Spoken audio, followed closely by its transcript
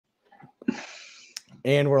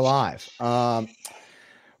And we're live.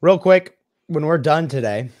 Real quick, when we're done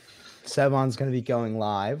today, Sevon's going to be going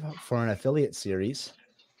live for an affiliate series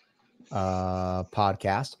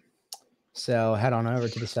podcast. So head on over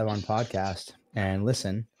to the Sevon podcast and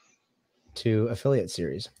listen to affiliate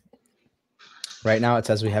series. Right now it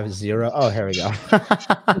says we have 0. Oh, here we go.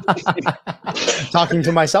 Talking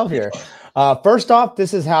to myself here. First off,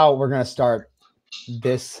 this is how we're going to start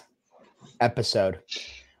this episode.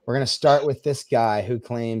 We're going to start with this guy who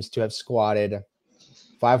claims to have squatted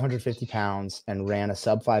 550 pounds and ran a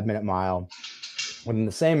sub 5-minute mile within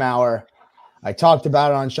the same hour. I talked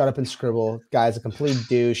about it on Shut Up and Scribble. Guy's a complete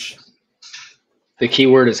douche. The key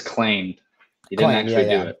word is claimed. He didn't actually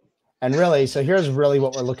do it. And really, so here's really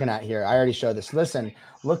what we're looking at here. I already showed this. Listen,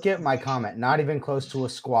 look at my comment. Not even close to a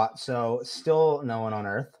squat. So still no one on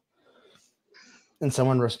earth. And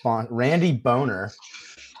someone responds. Randy Boner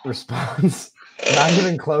responds. Not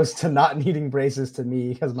even close to not needing braces to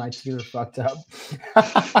me because my teeth are fucked up.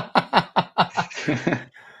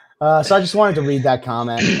 So I just wanted to read that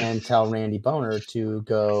comment and tell Randy Boner to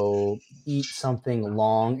go eat something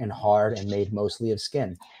long and hard and made mostly of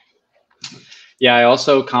skin. Yeah, I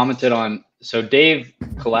also commented on, so Dave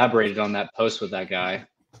collaborated on that post with that guy,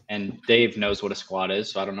 and Dave knows what a squat is,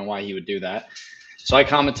 so I don't know why he would do that. So I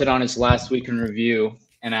commented on his last week in review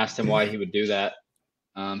and asked him why he would do that.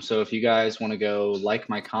 So if you guys want to go like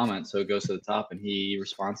my comment, so it goes to the top, and he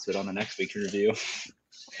responds to it on the next week in review.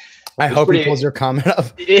 I hope he pulls your comment up.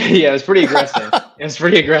 Yeah, it was pretty aggressive. It was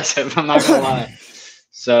pretty aggressive. I'm not gonna lie.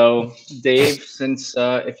 So Dave, since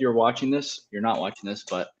if you're watching this, you're not watching this,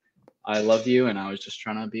 but I love you, and I was just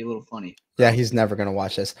trying to be a little funny. Yeah, he's never gonna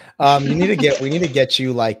watch this. We need to get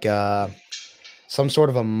you like some sort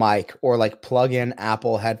of a mic or like plug in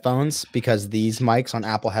Apple headphones because these mics on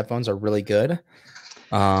Apple headphones are really good.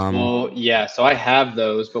 Well, yeah, so I have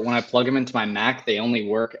those, but when I plug them into my Mac, they only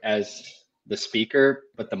work as the speaker,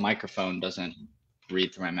 but the microphone doesn't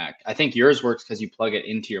read through my Mac. I think yours works because you plug it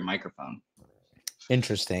into your microphone.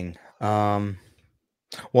 Interesting. Well,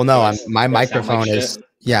 no, my microphone is shit?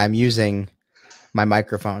 Yeah, I'm using my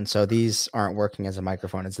microphone, so these aren't working as a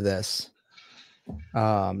microphone. It's this.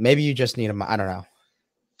 Maybe you just need I don't know.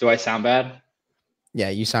 Do I sound bad? Yeah,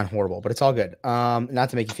 you sound horrible, but it's all good. Not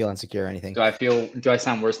to make you feel insecure or anything. Do I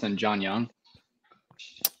sound worse than John Young?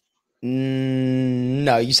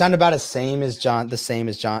 No, you sound about the same as John.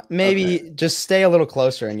 Maybe okay. Just stay a little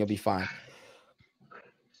closer and you'll be fine.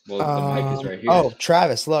 Well, the mic is right here. Oh,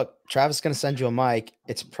 Travis, look. Travis is going to send you a mic.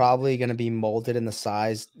 It's probably going to be molded in the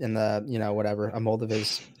size, in the, whatever, a mold of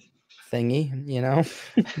his thingy,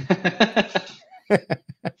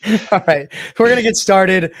 All right. We're going to get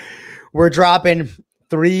started. We're dropping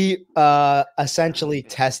 3 essentially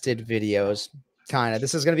tested videos. Kind of.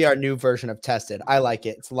 This is going to be our new version of tested. I like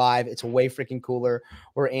it. It's live. It's way freaking cooler.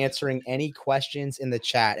 We're answering any questions in the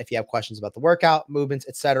chat. If you have questions about the workout, movements,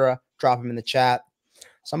 etc., drop them in the chat.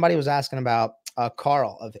 Somebody was asking about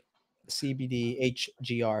Carl of HGR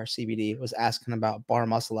CBD was asking about bar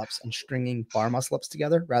muscle ups and stringing bar muscle ups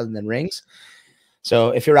together rather than rings. So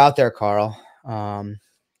if you're out there, Carl,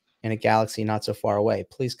 in a galaxy not so far away,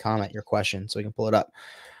 please comment your question so we can pull it up.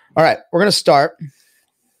 All right, we're going to start.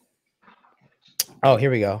 Oh,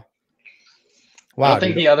 here we go. Wow. I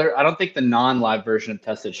don't think the non-live version of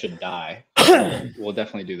tested should die. We'll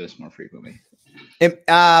definitely do this more frequently.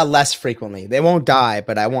 Less frequently. They won't die,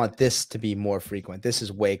 but I want this to be more frequent. This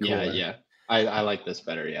is way cooler. Yeah. I like this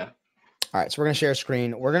better, yeah. All right, so we're going to share a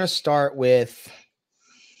screen. We're going to start with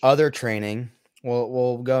other training.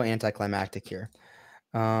 We'll go anticlimactic here.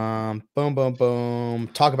 Boom, boom, boom.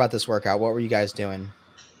 Talk about this workout. What were you guys doing?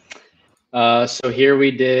 So here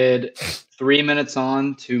we did 3 minutes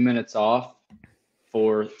on, 2 minutes off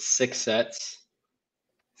for 6 sets.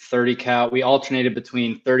 30 cal. We alternated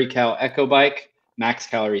between 30 cal echo bike, max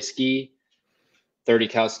calorie ski, 30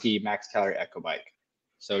 cal ski, max calorie echo bike.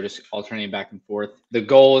 So just alternating back and forth. The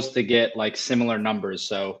goal is to get like similar numbers.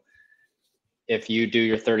 So if you do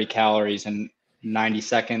your 30 calories in 90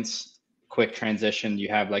 seconds, quick transition, you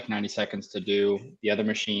have like 90 seconds to do the other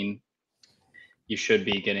machine. You should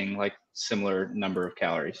be getting like similar number of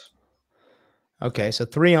calories. Okay, so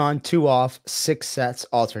 3 on, 2 off, 6 sets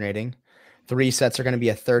alternating. 3 sets are going to be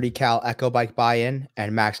a 30 cal echo bike buy-in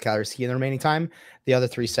and max calorie ski in the remaining time. The other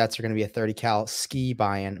 3 sets are going to be a 30 cal ski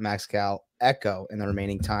buy-in, max cal echo in the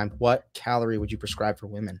remaining time. What calorie would you prescribe for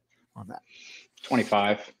women on that?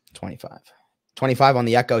 25. 25 on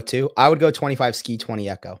the echo too. I would go 25 ski, 20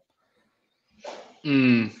 echo.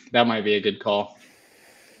 That might be a good call.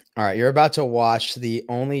 All right, you're about to watch the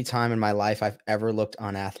only time in my life I've ever looked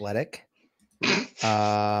unathletic.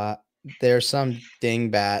 there's some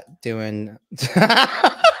dingbat doing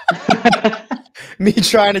me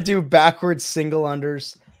trying to do backwards single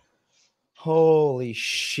unders. Holy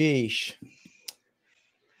sheesh.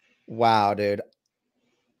 Wow, dude.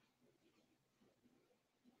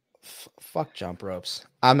 Fuck jump ropes.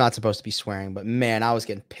 I'm not supposed to be swearing, but man, I was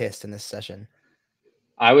getting pissed in this session.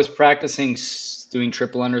 I was practicing doing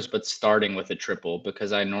triple unders, but starting with a triple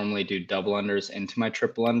because I normally do double unders into my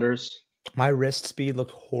triple unders. My wrist speed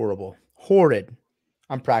looked horrible. Horrid.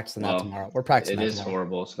 I'm practicing that Well, tomorrow. We're practicing it that is tomorrow.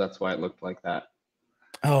 horrible, so that's why it looked like that.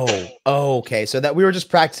 Oh, okay. So that we were just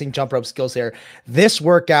practicing jump rope skills here. This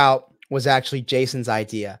workout was actually Jason's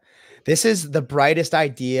idea. This is the brightest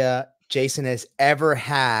idea Jason has ever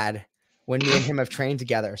had when me and him have trained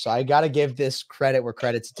together. So I got to give this credit where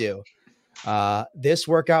credit's due. This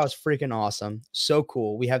workout is freaking awesome. So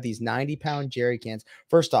cool. We have these 90-pound jerry cans.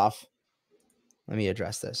 First off, let me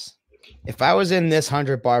address this. If I was in this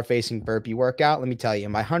 100 bar facing burpee workout, let me tell you,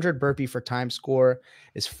 my 100 burpee for time score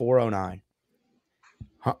is 409.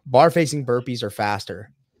 Bar facing burpees are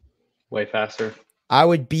faster. Way faster. I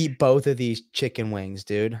would beat both of these chicken wings,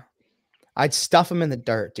 dude. I'd stuff them in the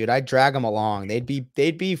dirt, dude. I'd drag them along. They'd be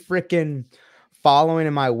freaking following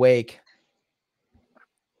in my wake,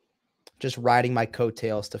 just riding my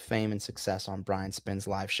coattails to fame and success on Brian Spin's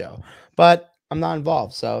live show. But I'm not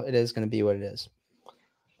involved, so it is going to be what it is.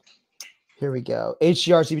 Here we go.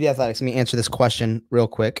 HGR CBD Athletics. Let me answer this question real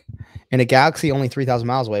quick. In a galaxy only 3,000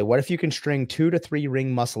 miles away, what if you can string 2 to 3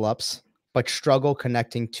 ring muscle ups, but struggle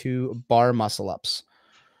connecting 2 bar muscle ups?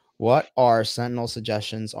 What are Sentinel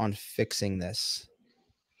suggestions on fixing this?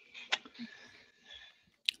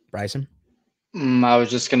 Bryson? I was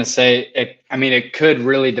just going to say, it could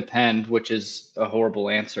really depend, which is a horrible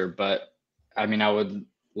answer, but I mean, I would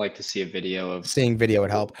like to see a video of seeing video would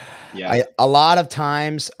help. Yeah. A lot of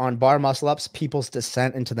times on bar muscle ups, people's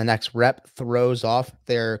descent into the next rep throws off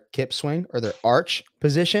their kip swing or their arch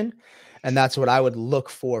position. And that's what I would look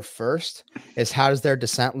for first is how does their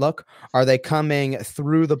descent look? Are they coming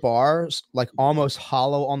through the bars, like almost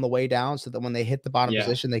hollow on the way down so that when they hit the bottom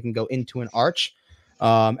position, they can go into an arch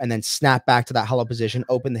and then snap back to that hollow position,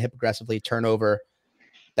 open the hip aggressively, turn over.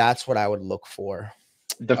 That's what I would look for.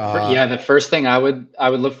 The first thing I would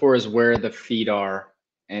look for is where the feet are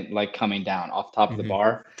and like coming down off top of the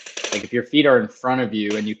bar. Like if your feet are in front of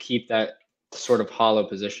you and you keep that sort of hollow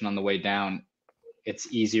position on the way down,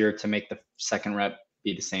 it's easier to make the second rep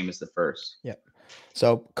be the same as the first. Yep.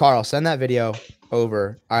 So Carl, send that video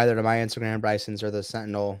over either to my Instagram, Bryson's, or the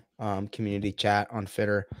Sentinel community chat on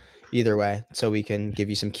Fitter. Either way, so we can give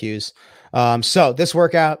you some cues. So this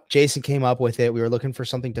workout, Jason came up with it. We were looking for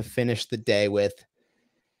something to finish the day with.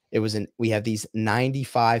 We have these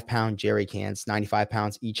 95-pound jerry cans, 95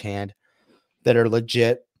 pounds each hand, that are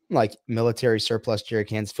legit like military surplus jerry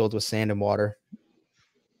cans filled with sand and water.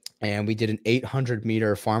 And we did an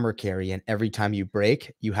 800-meter farmer carry. And every time you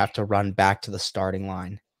break, you have to run back to the starting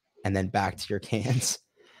line and then back to your cans.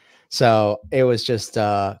 So it was just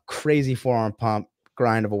a crazy forearm pump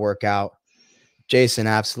grind of a workout. Jason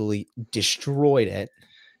absolutely destroyed it.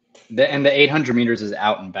 And the 800 meters is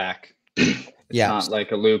out and back. It's not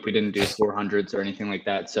like a loop. We didn't do 400s or anything like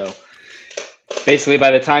that. So basically,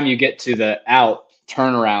 by the time you get to the out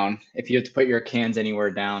turnaround, if you have to put your cans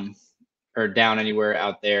anywhere down or down anywhere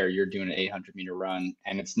out there, you're doing an 800-meter run,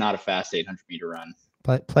 and it's not a fast 800-meter run.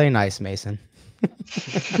 Play nice, Mason.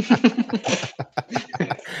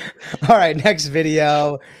 All right, next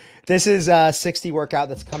video. This is a 60 workout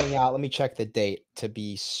that's coming out. Let me check the date to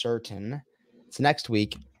be certain. It's next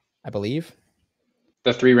week, I believe.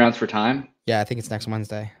 The 3 rounds for time? Yeah, I think it's next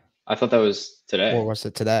Wednesday. I thought that was today. Or was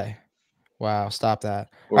it today? Wow, stop that.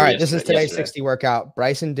 All right, this is today's 60 workout.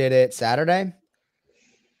 Bryson did it Saturday?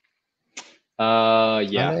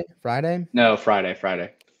 Yeah. Friday? No, Friday.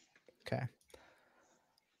 Okay.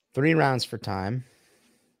 3 rounds for time.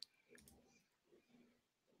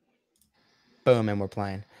 Boom, and we're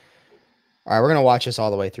playing. All right, we're going to watch this all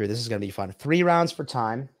the way through. This is going to be fun. 3 rounds for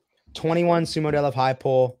time. 21 sumo deadlift high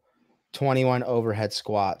pull. 21 overhead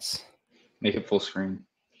squats. Make it full screen.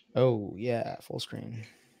 Oh, yeah, full screen.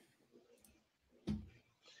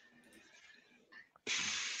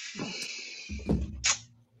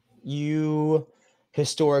 You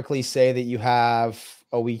historically say that you have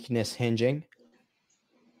a weakness hinging.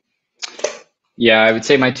 Yeah, I would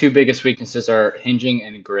say my 2 biggest weaknesses are hinging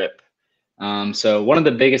and grip. So one of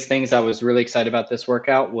the biggest things I was really excited about this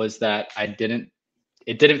workout was that it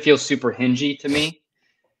didn't feel super hingy to me.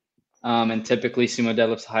 And typically sumo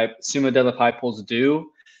deadlift high pulls do,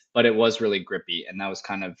 but it was really grippy, and that was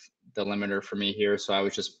kind of the limiter for me here. So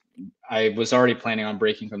I was already planning on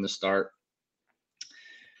breaking from the start.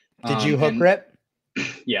 Did you hook And grip?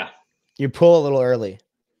 yeah, You pull a little early.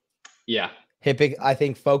 yeah, I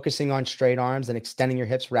think focusing on straight arms and extending your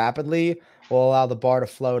hips rapidly will allow the bar to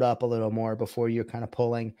float up a little more before you're kind of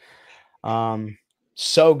pulling.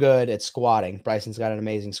 So good at squatting. Bryson's got an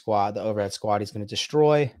amazing squat. The overhead squat he's going to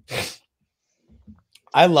destroy.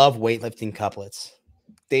 I love weightlifting couplets.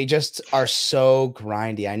 They just are so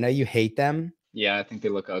grindy. I know you hate them. yeah. I think they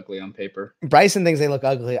look ugly on paper. Bryson thinks they look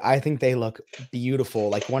ugly. I think they look beautiful.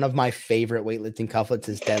 Like one of my favorite weightlifting couplets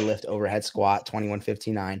is deadlift overhead squat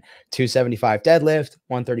 2159, 275 deadlift,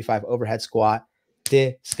 135 overhead squat.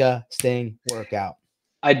 Disgusting workout.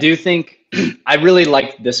 I do think I really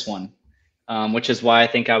liked this one, which is why I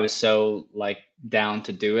think I was so like down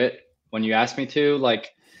to do it when you asked me to.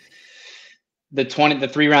 Like the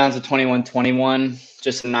 3 rounds of 21-21,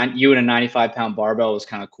 just you and a 95-pound barbell was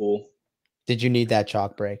kind of cool. Did you need that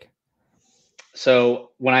chalk break?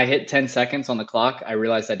 So when I hit 10 seconds on the clock, I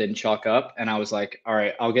realized I didn't chalk up, and I was like, all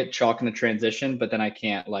right, I'll get chalk in the transition, but then I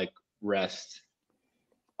can't like rest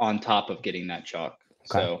on top of getting that chalk.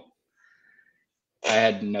 Okay. So I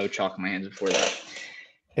had no chalk in my hands before that.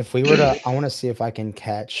 If we were to, I want to see if I can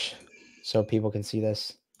catch so people can see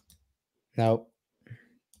this. Nope.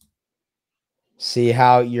 See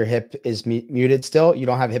how your hip is muted still? You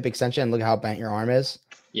don't have hip extension. Look how bent your arm is.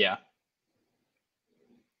 Yeah.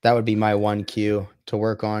 That would be my one cue to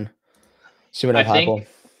work on. I think,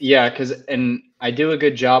 yeah, and I do a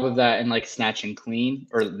good job of that in like snatch and clean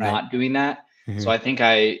or not doing that. Mm-hmm. So I think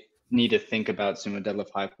I need to think about sumo deadlift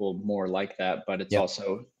high pull more like that, but it's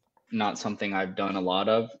also not something I've done a lot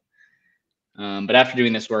of. But after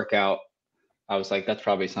doing this workout, I was like, that's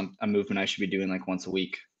probably a movement I should be doing like once a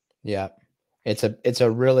week. Yeah. It's a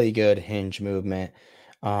really good hinge movement,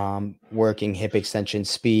 working hip extension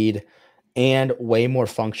speed and way more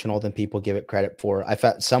functional than people give it credit for. I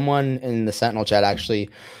found someone in the Sentinel chat actually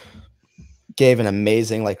gave an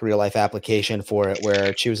amazing like real life application for it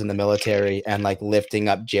where she was in the military and like lifting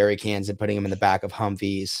up jerry cans and putting them in the back of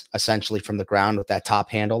Humvees essentially from the ground with that top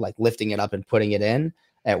handle, like lifting it up and putting it in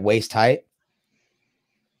at waist height.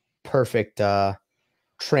 Perfect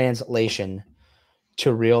translation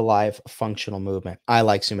to real life functional movement. I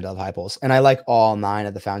like sumo deadlift high pulls, and I like all 9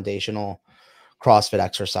 of the foundational CrossFit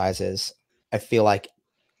exercises. I feel like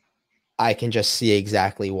I can just see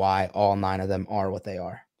exactly why all 9 of them are what they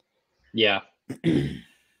are. Yeah.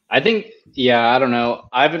 I think, I don't know.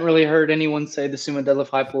 I haven't really heard anyone say the sumo deadlift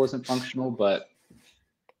high pull isn't functional, but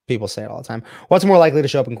people say it all the time. What's more likely to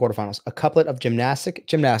show up in quarterfinals? A couplet of gymnastic,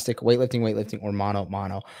 weightlifting, or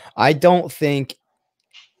mono. I don't think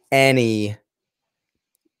any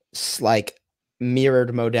like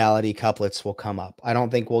mirrored modality couplets will come up. I don't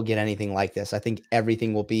think we'll get anything like this. I think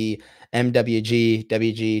everything will be MWG,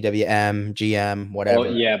 WG, WM, GM, whatever.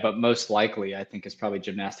 Well, yeah, but most likely I think it's probably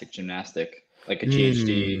gymnastic, like a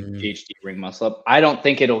GHD ring muscle up. I don't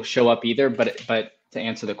think it'll show up either, but to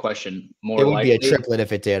answer the question, more it would likely be a triplet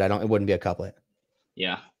if it did. It wouldn't be a couplet.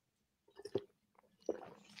 Yeah.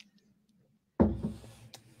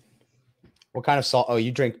 What kind of salt? Oh,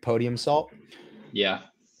 you drink podium salt? Yeah.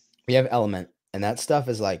 We have Element, and that stuff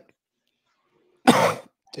is like,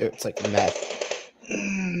 dude, it's like meth.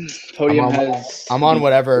 Podium I'm on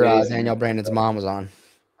whatever Danielle Brandon's mom was on.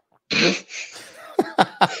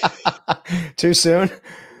 Too soon?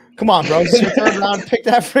 Come on, bro. It's your third round. Pick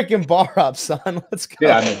that freaking bar up, son. Let's go.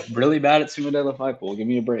 Yeah, I'm really bad at sumo deadlift high pull. Give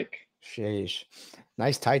me a break. Sheesh.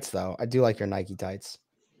 Nice tights, though. I do like your Nike tights.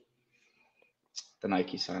 The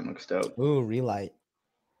Nike sign looks dope. Ooh, relight.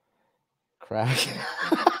 Crack.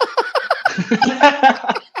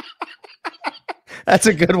 That's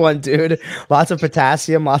a good one, dude. Lots of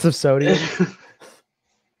potassium, lots of sodium.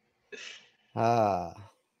 Yeah,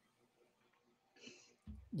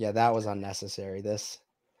 that was unnecessary.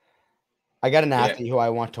 I got an athlete who I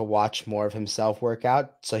want to watch more of himself work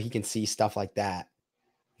out so he can see stuff like that.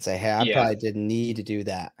 Say, hey, I probably didn't need to do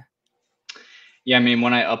that. Yeah, I mean,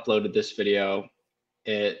 when I uploaded this video,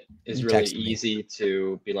 it is really easy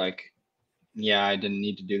to be like, yeah, I didn't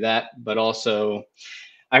need to do that. But also,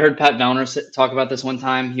 I heard Pat Vellner talk about this one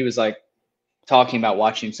time. He was like talking about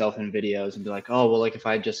watching himself in videos and be like, oh, well, like if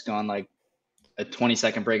I had just gone like a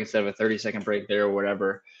 20-second break instead of a 30-second break there or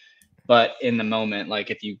whatever. But in the moment,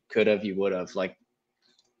 like if you could have, you would have. Like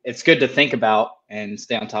it's good to think about and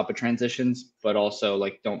stay on top of transitions, but also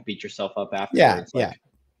like don't beat yourself up afterwards. Yeah.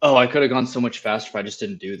 Oh, I could have gone so much faster if I just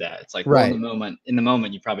didn't do that. It's like, well, in the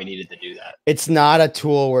moment, you probably needed to do that. It's not a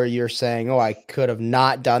tool where you're saying, oh, I could have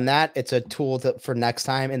not done that. It's a tool for next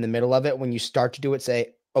time in the middle of it. When you start to do it,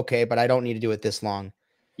 say, okay, but I don't need to do it this long.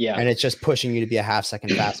 Yeah. And it's just pushing you to be a half second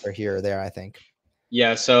faster here or there, I think.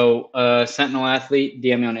 Yeah, so Sentinel athlete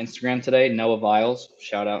DM me on Instagram today, Noah Viles.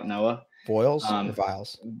 Shout out Noah. Boils or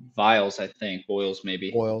vials? Viles, I think. Boils, maybe.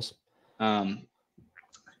 Boils.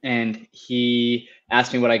 And he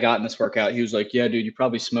asked me what I got in this workout. He was like, "Yeah, dude, you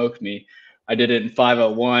probably smoked me. I did it in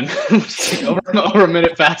 5:01, over a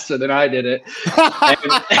minute faster than I did it." And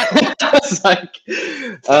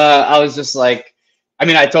I was just like, I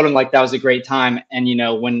mean, I told him like that was a great time. And you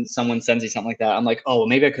know, when someone sends me something like that, I'm like, oh, well,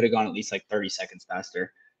 maybe I could have gone at least like 30 seconds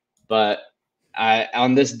faster. But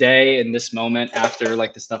on this day, in this moment, after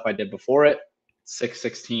like the stuff I did before it,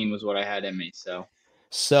 6:16 was what I had in me.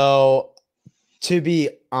 So to be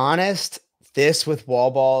honest, this with wall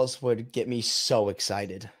balls would get me so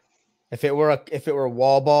excited. If it were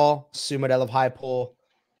wall ball, sumo deadlift high pull,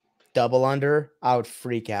 double under, I would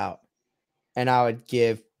freak out. And I would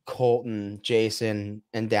give Colton, Jason,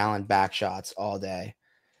 and Dallin back shots all day.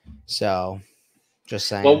 So just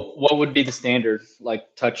saying. Well, what would be the standard?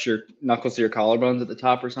 Like touch your knuckles to your collarbones at the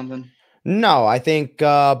top or something? No, I think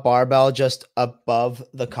barbell just above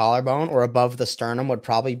the collarbone or above the sternum would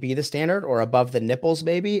probably be the standard, or above the nipples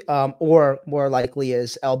maybe, or more likely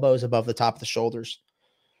is elbows above the top of the shoulders.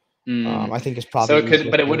 I think it's probably so it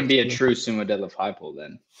could, but it wouldn't be a true sumo deadlift high pull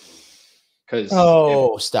then. Because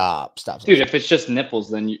stop, dude, if it's just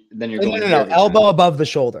nipples, then you're going no, elbow above the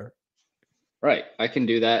shoulder. Right, I can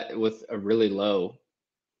do that with a really low.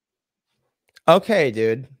 Okay,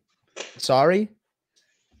 dude. Sorry.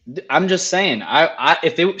 I'm just saying, I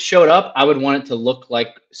if it showed up, I would want it to look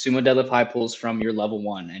like sumo deadlift high pulls from your level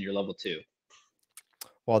 1 and your level 2.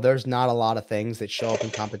 Well, there's not a lot of things that show up in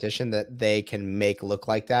competition that they can make look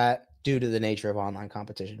like that due to the nature of online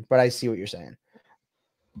competition. But I see what you're saying.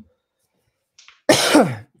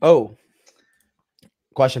 Oh,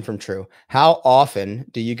 question from True. How often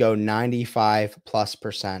do you go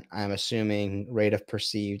 95+%? I'm assuming rate of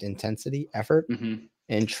perceived intensity, effort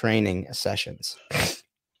in training sessions.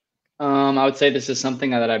 I would say this is something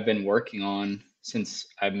that I've been working on since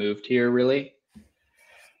I moved here, really.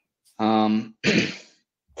 And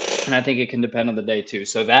I think it can depend on the day too.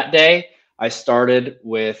 So that day I started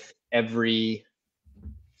with every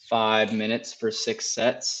 5 minutes for 6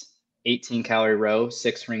 sets, 18 calorie row,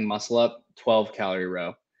 6 ring muscle up, 12 calorie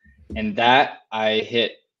row. And that I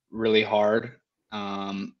hit really hard.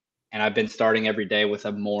 And I've been starting every day with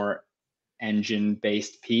a more engine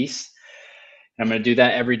based piece. And I'm going to do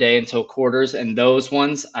that every day until quarters. And those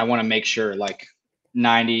ones, I want to make sure like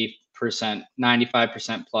 90%,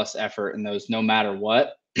 95% plus effort in those, no matter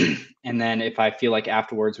what. And then if I feel like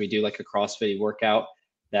afterwards we do like a CrossFit workout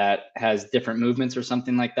that has different movements or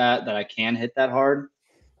something like that, that I can hit that hard,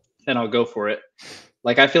 then I'll go for it.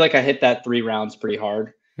 Like, I feel like I hit that 3 rounds pretty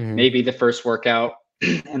hard. Maybe the first workout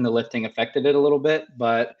and the lifting affected it a little bit,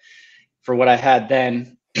 but for what I had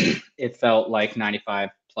then, it felt like 95+%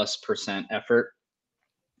 effort.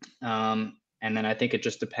 And then I think it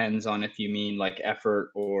just depends on if you mean like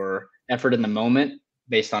effort or effort in the moment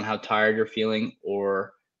based on how tired you're feeling,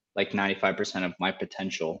 or like 95% of my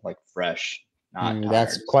potential, like fresh, not tired.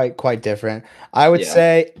 That's quite different. I would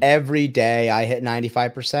say every day I hit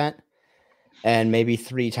 95%, and maybe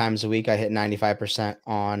 3 times a week I hit 95%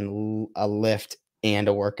 on a lift and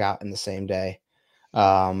a workout in the same day.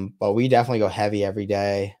 But we definitely go heavy every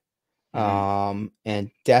day.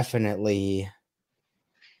 And definitely,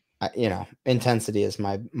 you know, intensity is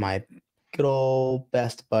my good old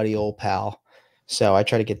best buddy, old pal. So I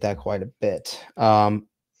try to get that quite a bit.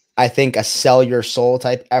 I think a sell your soul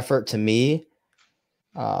type effort to me,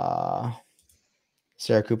 Sarah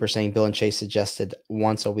Cooper saying Bill and Chase suggested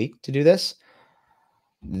once a week to do this.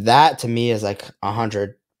 That to me is like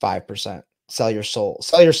 105%. Sell your soul.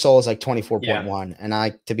 Sell your soul is like 24.1.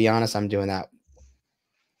 And to be honest, I'm doing that.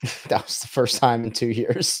 That was the first time in 2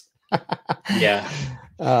 years. Yeah.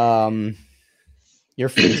 You're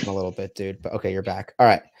freezing a little bit, dude, but okay, you're back. All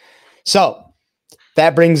right. So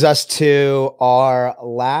that brings us to our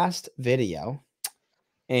last video.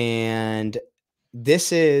 And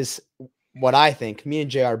this is what I think me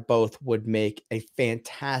and JR both would make a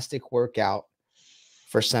fantastic workout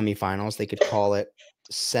for semifinals. They could call it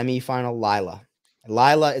Semifinal Lyla.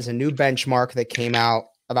 Lyla is a new benchmark that came out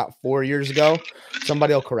about 4 years ago.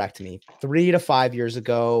 Somebody will correct me. 3 to 5 years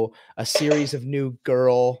ago, a series of new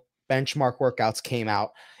girl benchmark workouts came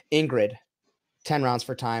out. Ingrid, 10 rounds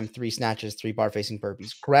for time, 3 snatches, 3 bar facing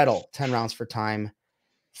burpees. Gretel, 10 rounds for time,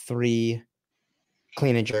 3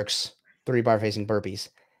 clean and jerks, 3 bar facing burpees.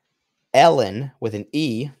 Ellen with an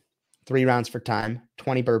E, 3 rounds for time,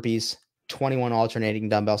 20 burpees, 21 alternating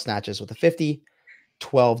dumbbell snatches with a 50,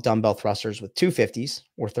 12 dumbbell thrusters with 2 50s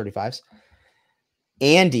or 35s.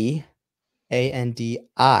 Andy, Andi,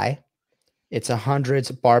 It's a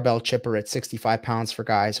hundreds barbell chipper at 65 pounds for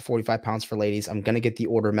guys, 45 pounds for ladies. I'm going to get the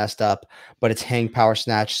order messed up, but it's hang power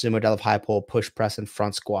snatch, sumo deadlift, high pull, push press, and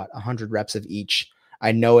front squat, 100 reps of each.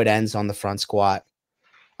 I know it ends on the front squat.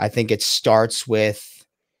 I think it starts with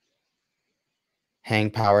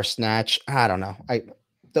hang power snatch. I don't know.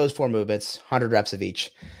 Those 4 movements, 100 reps of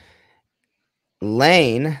each.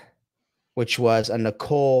 Lane, which was a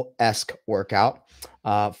Nicole-esque workout,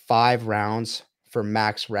 5 rounds for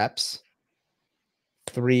max reps.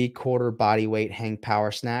 3/4 body weight hang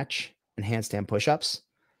power snatch and handstand push-ups.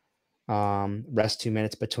 Rest 2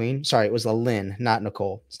 minutes between. Sorry, it was a Lynn, not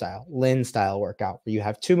Nicole style. Lynn style workout where you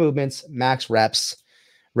have 2 movements, max reps,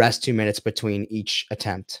 rest 2 minutes between each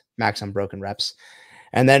attempt, max unbroken reps.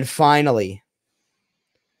 And then finally,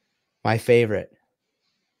 my favorite,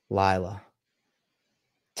 Lyla.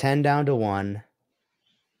 10 down to 1,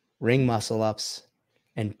 ring muscle ups,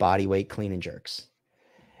 and body weight clean and jerks.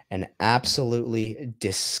 An absolutely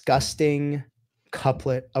disgusting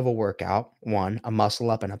couplet of a workout. 1, a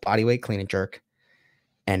muscle up and a body weight clean and jerk,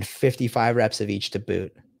 and 55 reps of each to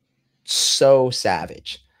boot. So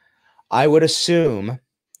savage. I would assume,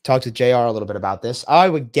 talk to JR a little bit about this, I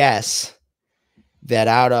would guess that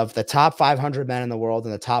out of the top 500 men in the world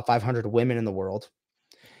and the top 500 women in the world,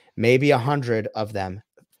 maybe 100 of them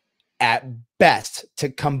at best to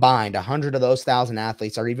combined, 100 of those 1,000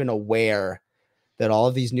 athletes are even aware that all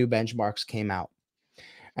of these new benchmarks came out.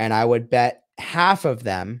 And I would bet half of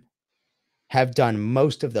them have done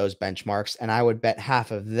most of those benchmarks, and I would bet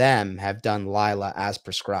half of them have done Lyla as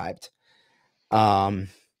prescribed.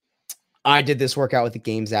 I did this workout with a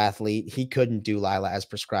games athlete. He couldn't do Lyla as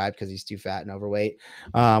prescribed because he's too fat and overweight.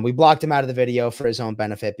 We blocked him out of the video for his own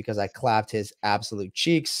benefit because I clapped his absolute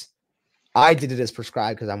cheeks. I did it as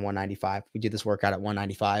prescribed because I'm 195. We did this workout at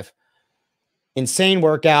 195. Insane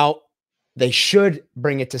workout. They should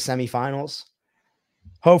bring it to semifinals.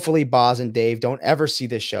 Hopefully, Boz and Dave don't ever see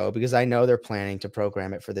this show because I know they're planning to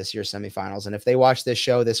program it for this year's semifinals. And if they watch this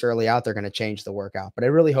show this early out, they're going to change the workout. But I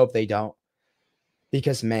really hope they don't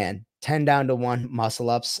because, man, 10 down to 1 muscle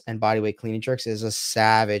ups and bodyweight clean and jerks is a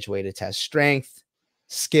savage way to test strength,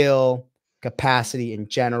 skill, capacity in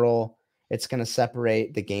general. It's going to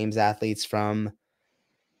separate the games athletes from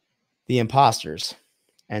the imposters.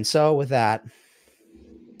 And so with that,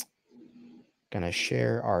 going to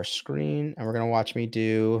share our screen and we're going to watch me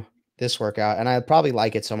do this workout. And I probably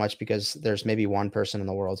like it so much because there's maybe 1 person in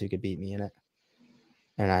the world who could beat me in it.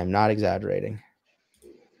 And I'm not exaggerating.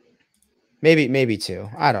 Maybe 2.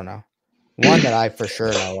 I don't know. 1 that I for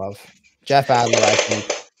sure know of. Jeff Adler, I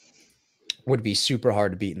think, would be super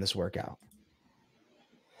hard to beat in this workout.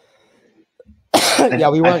 Yeah,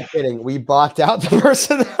 we weren't kidding. We blocked out the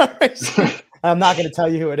person. I'm not going to tell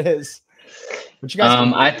you who it is. But you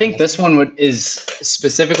guys I think this one is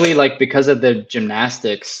specifically like because of the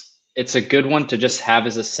gymnastics. It's a good one to just have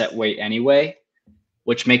as a set weight anyway,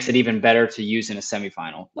 which makes it even better to use in a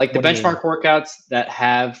semifinal. Like the benchmark workouts that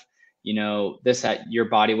have, you know, this at your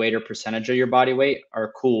body weight or percentage of your body weight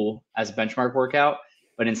are cool as a benchmark workout.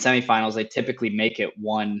 But in semifinals, they typically make it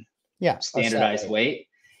one standardized weight.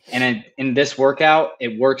 And in this workout,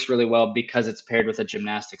 it works really well because it's paired with a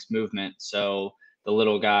gymnastics movement. So the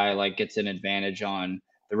little guy like gets an advantage on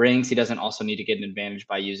the rings. He doesn't also need to get an advantage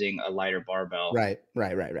by using a lighter barbell. Right.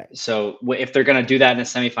 So if they're going to do that in a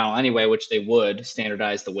semifinal anyway, which they would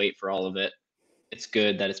standardize the weight for all of it, it's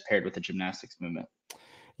good that it's paired with a gymnastics movement.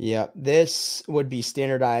 Yeah, this would be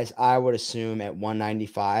standardized, I would assume, at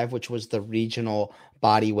 195, which was the regional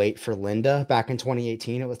body weight for Linda back in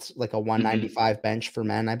 2018. It was like a 195 bench for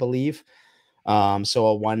men, I believe. So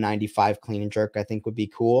a 195 clean and jerk, I think, would be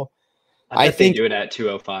cool. I think they do it at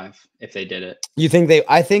 205 if they did it. You think they?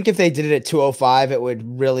 I think if they did it at 205, it would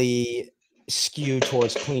really skew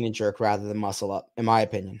towards clean and jerk rather than muscle up, in my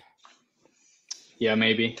opinion. Yeah,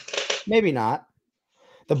 maybe. Maybe not.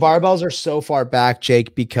 The barbells are so far back,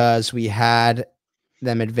 Jake, because we had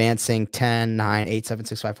them advancing 10, 9, 8, 7,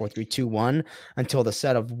 6, 5, 4, 3, 2, 1 until the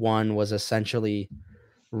set of 1 was essentially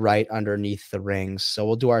right underneath the rings. So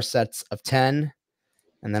we'll do our sets of 10,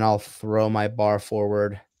 and then I'll throw my bar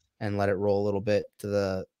forward and let it roll a little bit to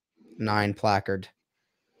the 9 placard.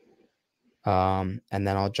 And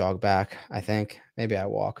then I'll jog back, I think. Maybe I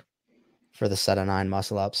walk for the set of 9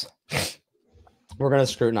 muscle ups. We're going to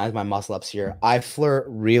scrutinize my muscle ups here. I flirt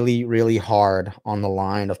really, really hard on the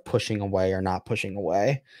line of pushing away or not pushing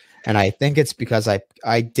away. And I think it's because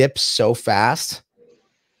I dip so fast.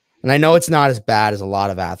 And I know it's not as bad as a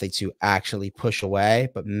lot of athletes who actually push away,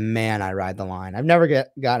 but man, I ride the line. I've never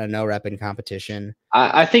gotten a no rep in competition.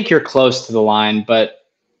 I think you're close to the line, but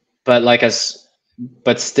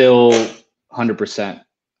still 100%.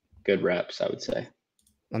 good reps, I would say.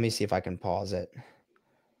 Let me see if I can pause it.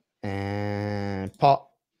 And pause.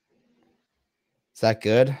 Is that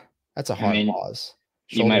good? That's a hard pause.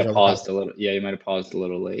 You might Shoulders have over top. paused a little. Yeah, you might have paused a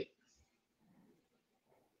little late.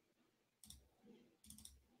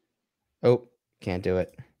 Oh, can't do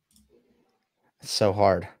it. It's so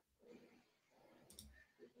hard.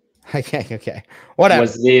 Okay. Whatever.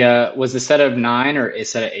 Was the set of 9 or a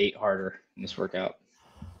set of 8 harder in this workout?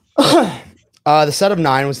 The set of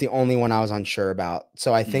 9 was the only one I was unsure about.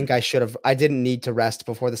 So I think I didn't need to rest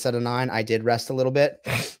before the set of 9. I did rest a little bit.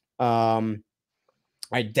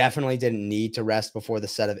 I definitely didn't need to rest before the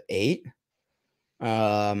set of 8.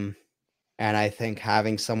 And I think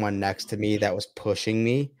having someone next to me that was pushing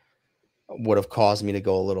me would have caused me to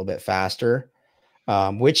go a little bit faster.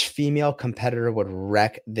 Which female competitor would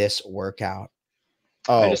wreck this workout?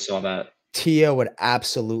 I just saw that. Tia would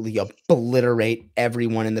absolutely obliterate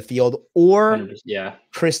everyone in the field, or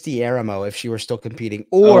Christy Aramo if she were still competing,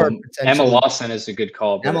 or Emma Lawson is a good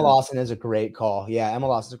call. Emma Lawson is a great call. Yeah, Emma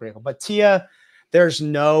Lawson is a great call. But Tia, there's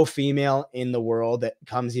no female in the world that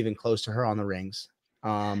comes even close to her on the rings.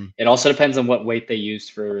 It also depends on what weight they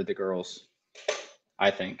used for the girls, I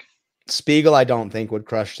think. Spiegel, I don't think, would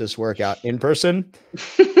crush this workout in person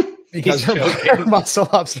because her muscle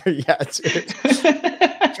ups are,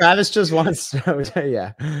 Travis just wants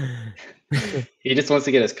to, He just wants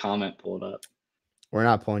to get his comment pulled up. We're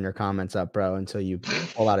not pulling your comments up, bro, until you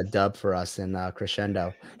pull out a dub for us in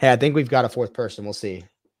Crescendo. Hey, I think we've got a 4th person. We'll see.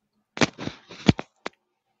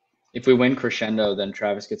 If we win Crescendo, then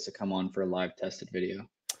Travis gets to come on for a live tested video.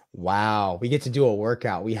 Wow. We get to do a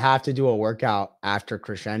workout. We have to do a workout after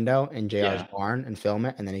Crescendo in JR's barn and film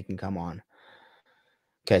it, and then he can come on.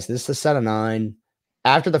 Okay, so this is a set of 9.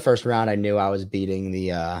 After the first round, I knew I was beating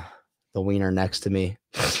the wiener next to me.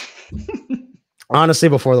 Honestly,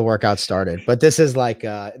 before the workout started. But this is like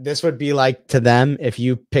this would be like to them if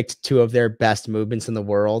you picked 2 of their best movements in the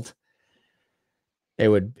world. It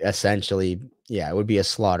would essentially, it would be a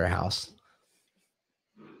slaughterhouse.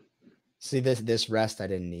 See this rest, I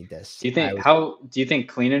didn't need this. Do you think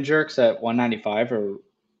clean and jerks at 195 are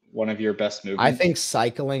one of your best movements? I think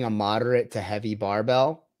cycling a moderate to heavy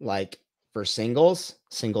barbell, like for single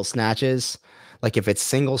snatches, like if it's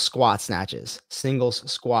single squat snatches, singles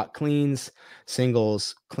squat cleans,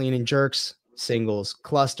 singles clean and jerks, singles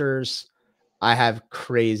clusters. I have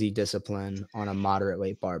crazy discipline on a moderate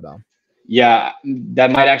weight barbell. Yeah,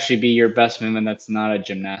 that might actually be your best movement. That's not a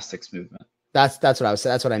gymnastics movement. That's what I was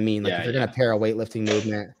saying. That's what I mean. Like if you're gonna pair a weightlifting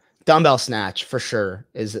movement, dumbbell snatch for sure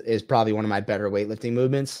is probably one of my better weightlifting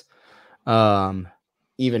movements.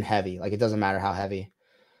 Even heavy, like it doesn't matter how heavy.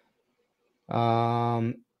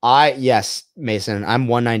 Yes, Mason, I'm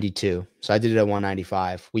 192, so I did it at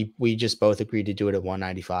 195. We just both agreed to do it at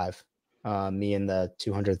 195. Me and the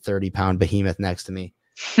 230-pound behemoth next to me.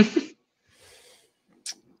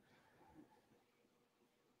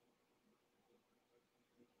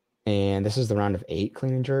 And this is the round of 8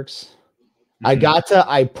 clean and jerks.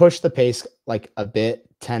 I pushed the pace like a bit,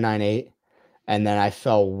 10, 9, 8, and then I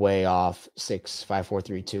fell way off 6, 5, 4,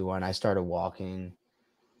 3, 2, 1. I started walking.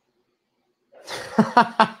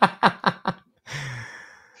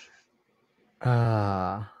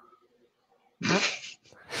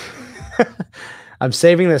 I'm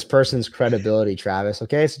saving this person's credibility, Travis.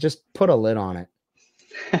 Okay, so just put a lid on it.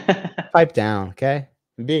 Pipe down, okay?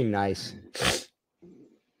 I'm being nice.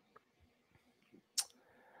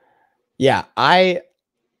 Yeah,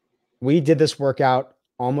 we did this workout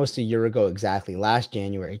almost a year ago exactly, last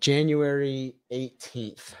January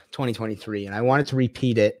 18th, 2023, and I wanted to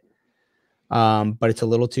repeat it, but it's a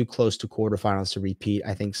little too close to quarterfinals to repeat.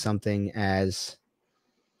 I think something as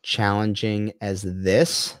challenging as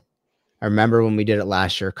this. I remember when we did it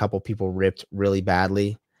last year, a couple people ripped really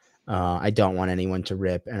badly. I don't want anyone to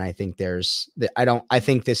rip, and I think I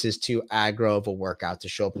think this is too aggro of a workout to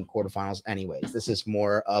show up in quarterfinals anyways. This is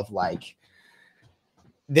more of like,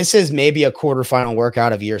 this is maybe a quarterfinal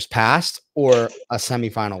workout of years past or a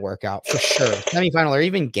semifinal workout for sure. Semifinal or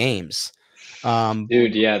even games.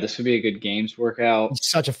 Dude, yeah, this would be a good games workout. It's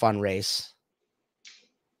such a fun race.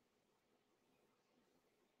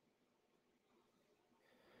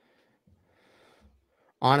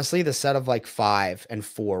 Honestly, the set of like 5 and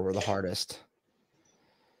 4 were the hardest.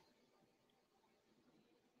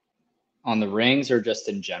 On the rings or just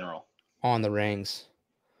in general? On the rings.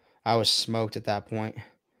 I was smoked at that point.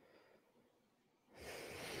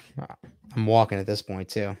 I'm walking at this point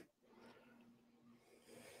too.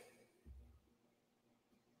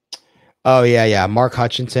 Oh, yeah. Mark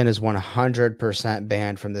Hutchinson is 100%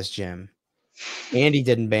 banned from this gym. Andy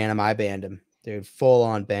didn't ban him. I banned him. Dude, full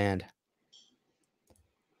on banned.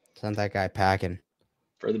 Sent that guy packing.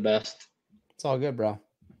 For the best. It's all good, bro.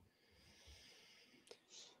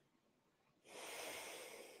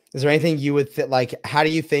 Is there anything you would like? How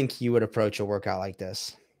do you think you would approach a workout like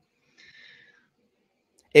this?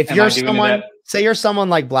 If you're someone, say you're someone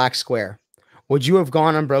like Black Square, would you have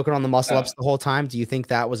gone unbroken on the muscle ups the whole time? Do you think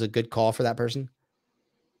that was a good call for that person?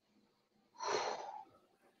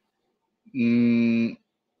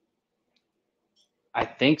 I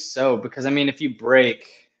think so, because I mean, if you break,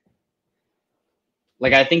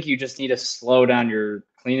 like, I think you just need to slow down your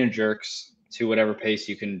clean and jerks to whatever pace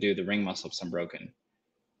you can do the ring muscle ups unbroken.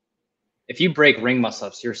 If you break ring muscle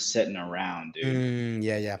ups, you're sitting around, dude.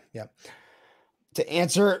 Yeah. To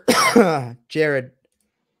answer, Jared,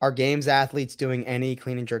 are games athletes doing any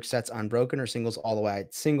clean and jerk sets unbroken or singles all the way?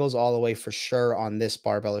 Singles all the way for sure on this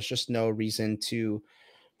barbell. There's just no reason to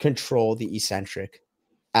control the eccentric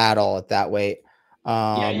at all at that weight.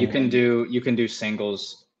 Yeah, you can do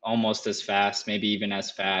singles almost as fast, maybe even as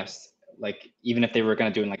fast. Like, even if they were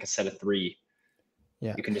going to do in like a set of 3,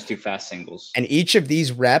 you can just do fast singles. And each of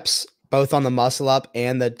these reps, both on the muscle up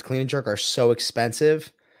and the clean and jerk, are so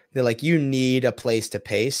expensive. They're like, you need a place to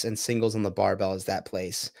pace, and singles on the barbell is that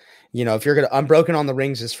place. You know, if you're going to unbroken on the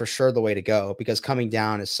rings is for sure the way to go, because coming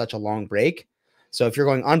down is such a long break. So if you're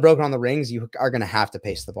going unbroken on the rings, you are going to have to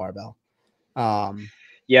pace the barbell.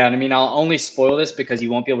 Yeah, and I mean, I'll only spoil this because you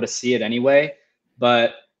won't be able to see it anyway,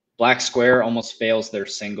 but Black Square almost fails their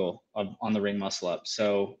single on the ring muscle up.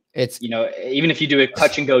 So it's, you know, even if you do a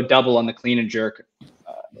touch and go double on the clean and jerk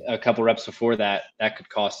a couple reps before that, that could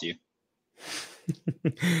cost you.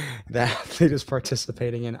 That athlete is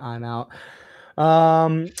participating in I'm out.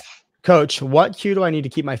 Coach, what cue do I need to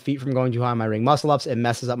keep my feet from going too high on my ring muscle ups? It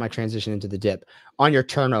messes up my transition into the dip. On your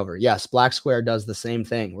turnover, yes, Black Square does the same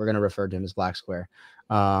thing. We're going to refer to him as Black Square.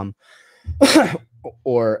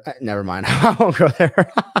 Or never mind. I won't go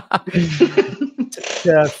there.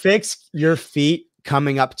 To fix your feet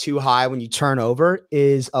coming up too high when you turn over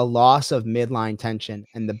is a loss of midline tension.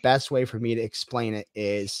 And the best way for me to explain it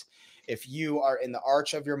is if you are in the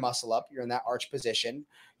arch of your muscle up, you're in that arch position,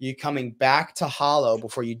 you're coming back to hollow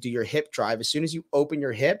before you do your hip drive. As soon as you open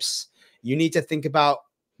your hips, you need to think about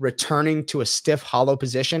returning to a stiff hollow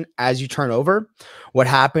position as you turn over. What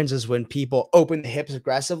happens is when people open the hips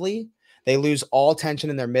aggressively, they lose all tension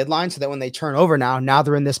in their midline, so that when they turn over now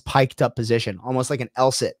they're in this piked up position, almost like an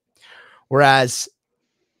L-sit. Whereas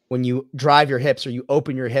when you drive your hips or you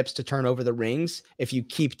open your hips to turn over the rings, if you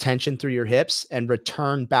keep tension through your hips and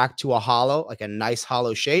return back to a hollow, like a nice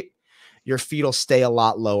hollow shape, your feet will stay a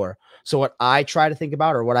lot lower. So what I try to think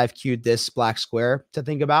about, or what I've cued this Black Square to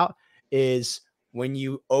think about, is when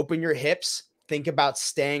you open your hips, think about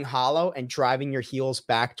staying hollow and driving your heels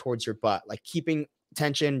back towards your butt. Like keeping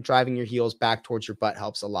tension, driving your heels back towards your butt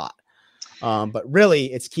helps a lot. But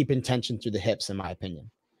really, it's keeping tension through the hips, in my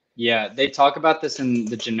opinion. Yeah, they talk about this in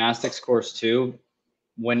the gymnastics course too,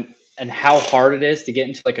 and how hard it is to get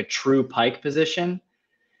into like a true pike position.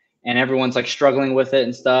 And everyone's like struggling with it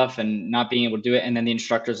and stuff and not being able to do it. And then the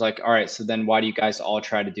instructor's like, all right, so then why do you guys all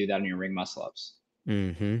try to do that on your ring muscle ups?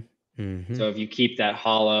 So if you keep that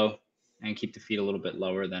hollow and keep the feet a little bit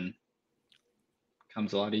lower, then it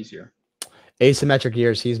comes a lot easier. Asymmetric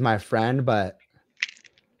gears, he's my friend, but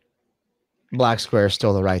Black Square is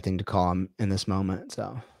still the right thing to call him in this moment.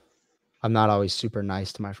 So I'm not always super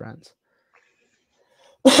nice to my friends.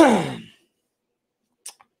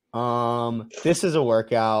 This is a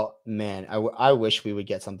workout, man. I wish we would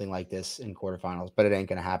get something like this in quarterfinals, but it ain't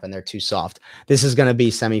gonna happen. They're too soft. This is gonna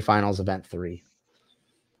be semifinals event 3.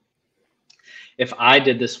 If I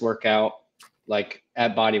did this workout like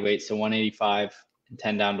at body weight, so 185 and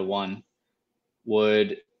 10 down to 1,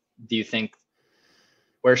 do you think,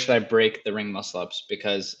 where should I break the ring muscle ups?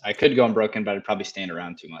 Because I could go unbroken, but I'd probably stand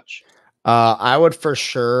around too much. I would for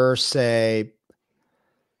sure say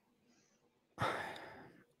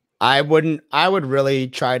I would really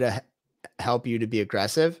try to help you to be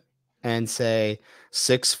aggressive and say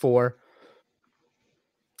 6'4",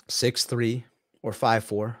 6'3", or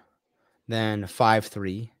 5'4", then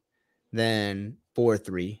 5'3", then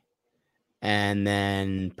 4'3", and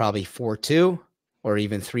then probably 4'2", or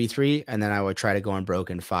even 3'3", and then I would try to go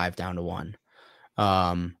unbroken 5 down to 1.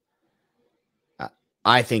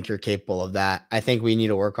 I think you're capable of that. I think we need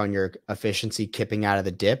to work on your efficiency kipping out of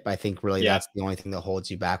the dip. I think really that's the only thing that holds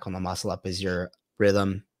you back on the muscle up is your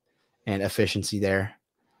rhythm and efficiency there.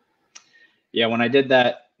 Yeah, when I did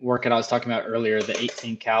that workout I was talking about earlier, the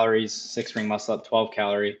 18 calories, 6 ring muscle up, 12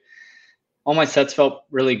 calorie, all my sets felt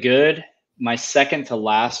really good. My second to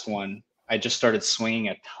last one, I just started swinging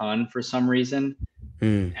a ton for some reason.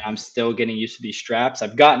 And I'm still getting used to these straps.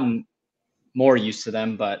 I've gotten more used to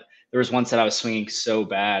them, but there was one set I was swinging so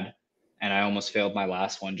bad, and I almost failed my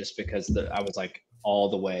last one just because I was like all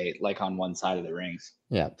the way like on one side of the rings.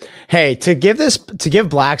 Yeah. Hey, to give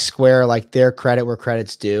Black Square like their credit where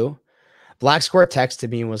credit's due. Black Square texted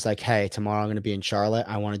me and was like, "Hey, tomorrow I'm going to be in Charlotte.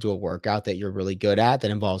 I want to do a workout that you're really good at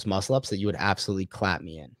that involves muscle ups that you would absolutely clap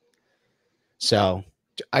me in." So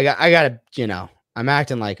I gotta, I'm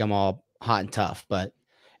acting like I'm all hot and tough, but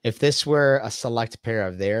if this were a select pair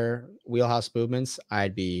of their wheelhouse movements,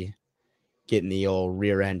 I'd be getting the old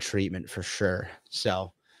rear end treatment for sure.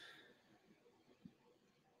 So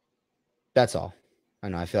that's all. I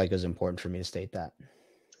know. I feel like it was important for me to state that.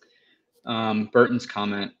 Burton's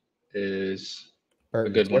comment is a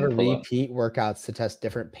good one to pull up. Repeat workouts to test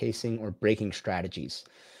different pacing or braking strategies.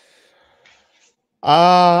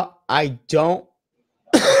 I don't.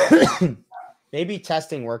 Maybe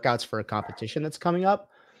testing workouts for a competition that's coming up.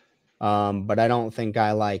 But I don't think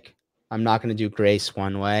I'm not going to do Grace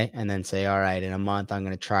one way and then say, all right, in a month, I'm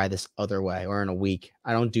going to try this other way, or in a week.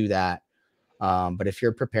 I don't do that. But if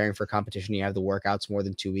you're preparing for competition, you have the workouts more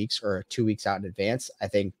than 2 weeks or 2 weeks out in advance. I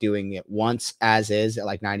think doing it once as is at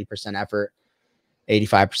like 90% effort,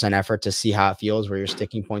 85% effort to see how it feels, where your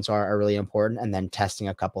sticking points are really important. And then testing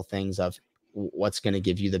a couple things of what's going to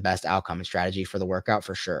give you the best outcome and strategy for the workout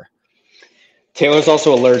for sure. Taylor's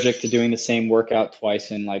also allergic to doing the same workout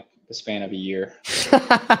twice in like the span of a year.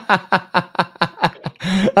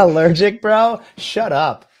 Allergic, bro? Shut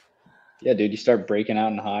up. Yeah, dude, you start breaking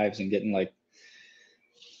out in hives and getting like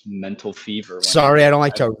mental fever. Sorry, I don't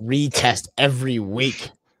like to retest every week.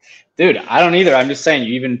 Dude, I don't either. I'm just saying,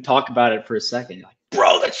 you even talk about it for a second. You're like,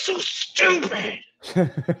 bro, that's so stupid.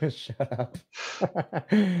 Shut up.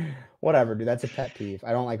 Whatever, dude. That's a pet peeve.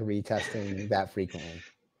 I don't like retesting that frequently.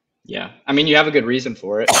 Yeah. I mean, you have a good reason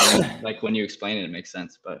for it. Like when you explain it, it makes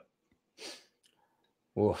sense. But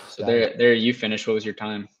oof, so there you finished. What was your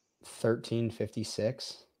time?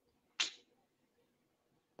 13:56.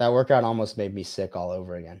 That workout almost made me sick all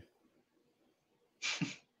over again.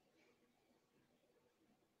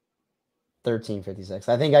 13:56.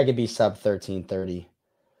 I think I could be sub 13:30.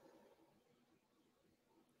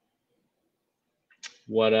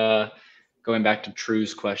 What going back to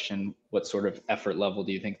True's question, what sort of effort level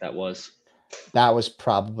do you think that was? That was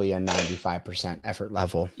probably a 95% effort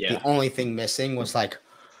level. Yeah. The only thing missing was like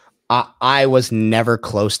I was never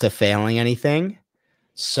close to failing anything.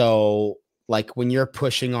 So like when you're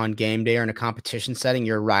pushing on game day or in a competition setting,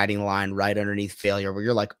 you're riding the line right underneath failure where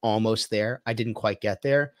you're like almost there. I didn't quite get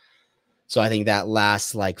there. So I think that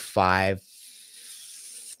last like 3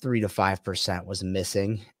 to 5% was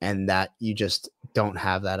missing, and that you just don't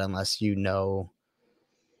have that unless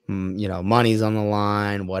money's on the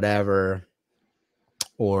line, whatever,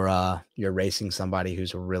 or you're racing somebody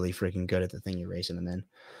who's really freaking good at the thing you're racing them in.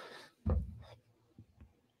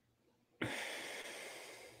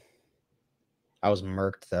 I was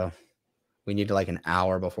murked though. We needed like an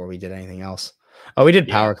hour before we did anything else. Oh, we did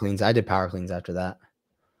power cleans. I did power cleans after that.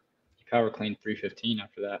 You power cleaned 315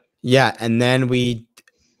 after that. Yeah, and then we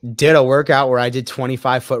did a workout where I did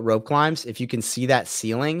 25-foot rope climbs. If you can see that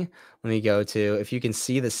ceiling, if you can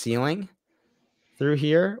see the ceiling through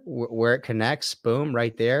here where it connects, boom,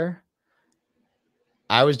 right there.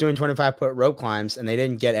 I was doing 25-foot rope climbs and they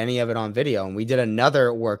didn't get any of it on video. And we did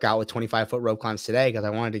another workout with 25-foot rope climbs today because I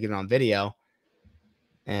wanted to get it on video.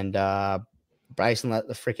 And Bryson let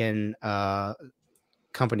the freaking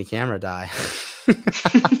company camera die.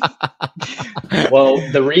 Well,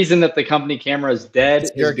 the reason that the company camera is dead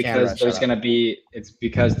is because there's going to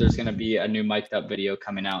be a new mic'd up video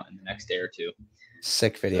coming out in the next day or two.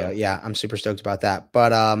 Sick video. So, yeah, I'm super stoked about that. But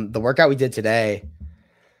the workout we did today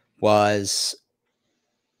was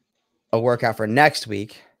a workout for next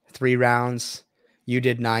week. 3 rounds. You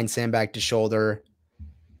did 9 sandbag to shoulder,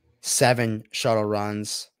 7 shuttle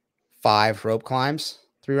runs, 5 rope climbs,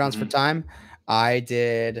 3 rounds for time. I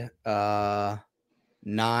did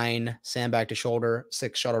 9 sandbag to shoulder,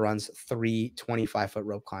 6 shuttle runs, 3 25-foot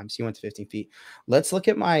rope climbs. You went to 15 feet. Let's look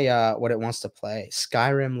at my what it wants to play.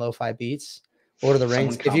 Skyrim lo-fi beats. Lord of the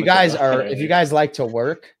Rings. If you guys like to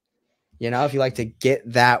work, if you like to get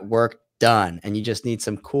that work done and you just need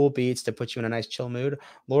some cool beats to put you in a nice chill mood,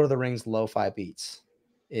 Lord of the Rings lo-fi beats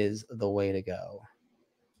is the way to go.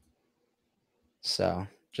 So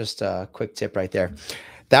just a quick tip right there.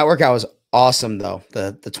 That workout was awesome though.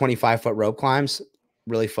 The 25-foot rope climbs,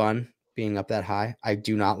 really fun being up that high. I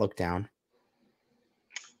do not look down.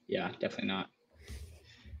 Yeah, definitely not.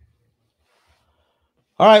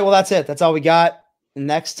 All right, well, that's it. That's all we got.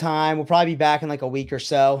 Next time, we'll probably be back in like a week or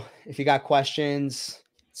so. If you got questions,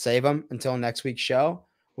 save them until next week's show.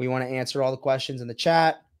 We want to answer all the questions in the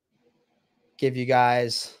chat, give you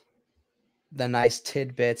guys the nice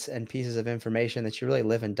tidbits and pieces of information that you really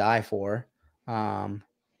live and die for,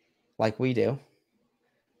 like we do.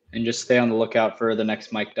 And just stay on the lookout for the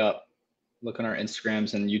next Mic'd Up. Look on our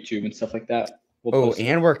Instagrams and YouTube and stuff like that. We'll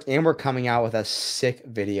we're coming out with a sick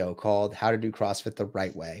video called "How to Do CrossFit the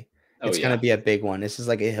Right Way." It's going to be a big one. This is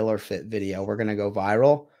like a hill or fit video. We're going to go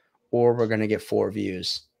viral, or we're going to get 4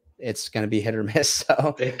 views. It's going to be hit or miss.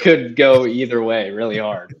 So it could go either way, really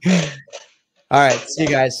hard. All right, see you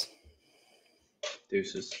guys.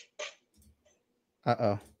 Deuces.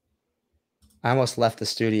 Uh-oh. I almost left the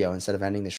studio instead of ending the